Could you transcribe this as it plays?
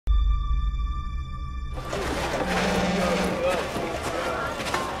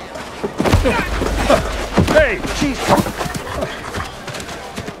Hey, jeez.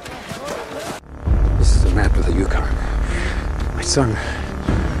 This is a map of the Yukon. My son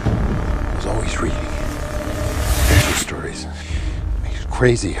was always reading adventure stories. He was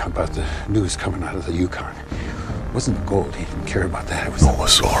crazy about the news coming out of the Yukon. It wasn't the gold. He didn't care about that. It was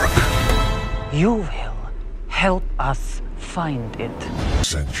Noah's Ark. You will help us find it.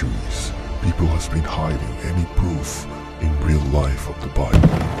 Centuries, people has been hiding any proof in real life of the Bible.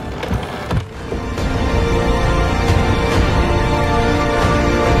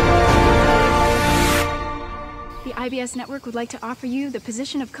 The IBS network would like to offer you the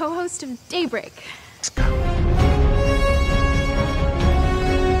position of co-host of Daybreak.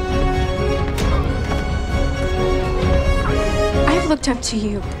 I've looked up to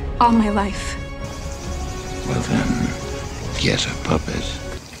you all my life. Well then, get a puppet.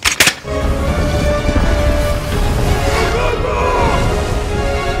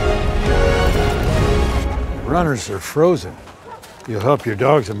 Runners are frozen. You'll help your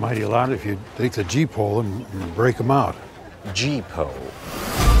dogs a mighty lot if you take the G-pole and break them out. G-pole.